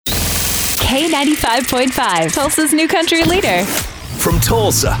K95.5, Tulsa's new country leader. From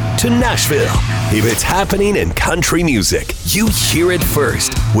Tulsa to Nashville, if it's happening in country music, you hear it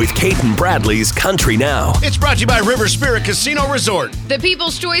first with Cait and Bradley's Country Now. It's brought to you by River Spirit Casino Resort. The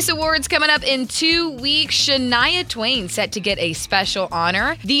People's Choice Awards coming up in 2 weeks. Shania Twain set to get a special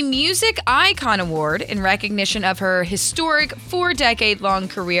honor, the Music Icon Award, in recognition of her historic 4-decade-long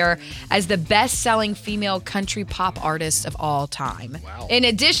career as the best-selling female country pop artist of all time. Wow. In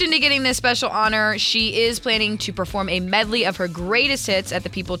addition to getting this special honor, she is planning to perform a medley of her greatest hits at the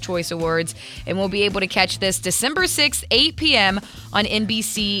People's Choice Awards, and we'll be able to catch this December 6th, 8 p.m. on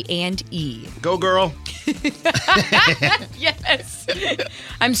NBC and E. Go, girl. Yes.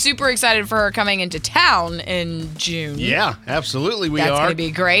 I'm super excited for her coming into town in June. Yeah, absolutely we That's are. going to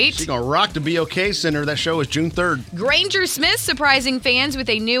be great. She's going to rock the BOK Center. That show is June 3rd. Granger Smith surprising fans with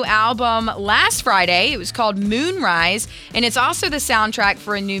a new album last Friday. It was called Moonrise, and it's also the soundtrack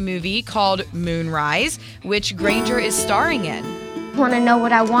for a new movie called Moonrise, which Granger is starring in. Want to know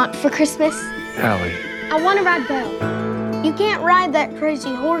what I want for Christmas? Allie. I want to ride Belle. You can't ride that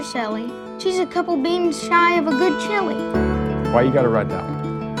crazy horse, Ellie. She's a couple beans shy of a good chili. Why you gotta ride that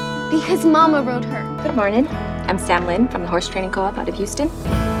one? Because Mama rode her. Good morning. I'm Sam Lynn from the Horse Training Co-op out of Houston.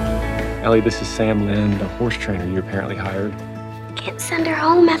 Ellie, this is Sam Lynn, the horse trainer you apparently hired. Can't send her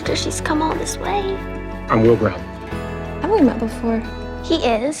home after she's come all this way. I'm Will Brown. Have we met before? He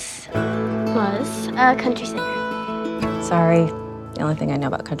was a country singer. Sorry. The only thing I know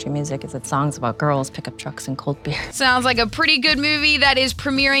about country music is it's songs about girls, pickup trucks, and cold beer. Sounds like a pretty good movie that is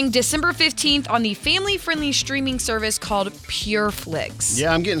premiering December 15th on the family-friendly streaming service called Pure Flix.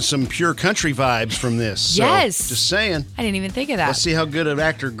 Yeah, I'm getting some pure country vibes from this. So, Yes. just saying. I didn't even think of that. Let's see how good an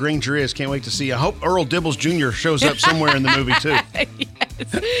actor Granger is. Can't wait to see. I hope Earl Dibbles Jr. shows up somewhere in the movie, too.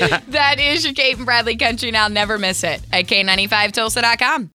 Yes. That is your Cait and Bradley Country Now. Never miss it at K95Tulsa.com.